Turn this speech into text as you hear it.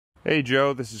Hey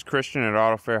Joe, this is Christian at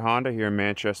Auto Fair Honda here in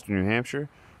Manchester, New Hampshire.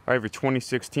 I have your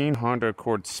 2016 Honda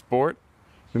Accord Sport.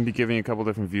 I'm going to be giving you a couple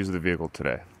different views of the vehicle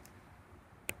today.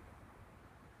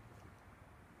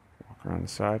 Walk around the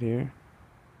side here.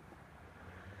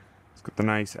 It's got the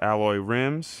nice alloy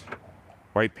rims,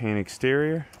 white paint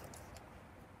exterior.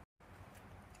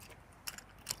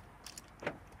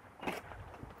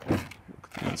 Look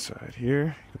at the inside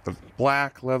here. Got the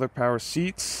black leather power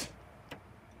seats.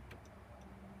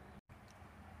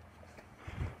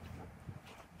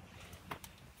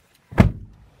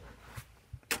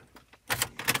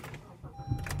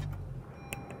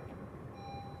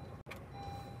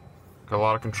 Got a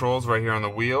lot of controls right here on the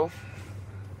wheel.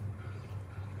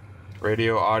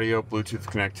 Radio, audio, Bluetooth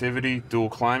connectivity, dual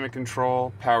climate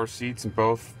control, power seats in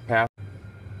both path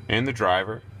and the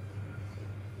driver.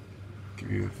 Give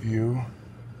you a view.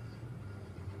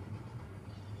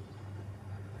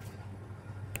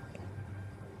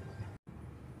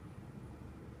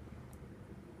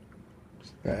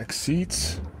 Back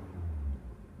seats.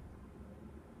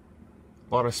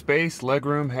 A lot of space,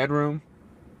 legroom, headroom.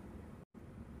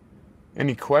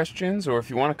 Any questions, or if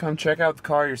you want to come check out the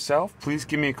car yourself, please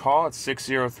give me a call at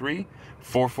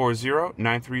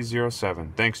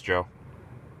 603-440-9307. Thanks, Joe.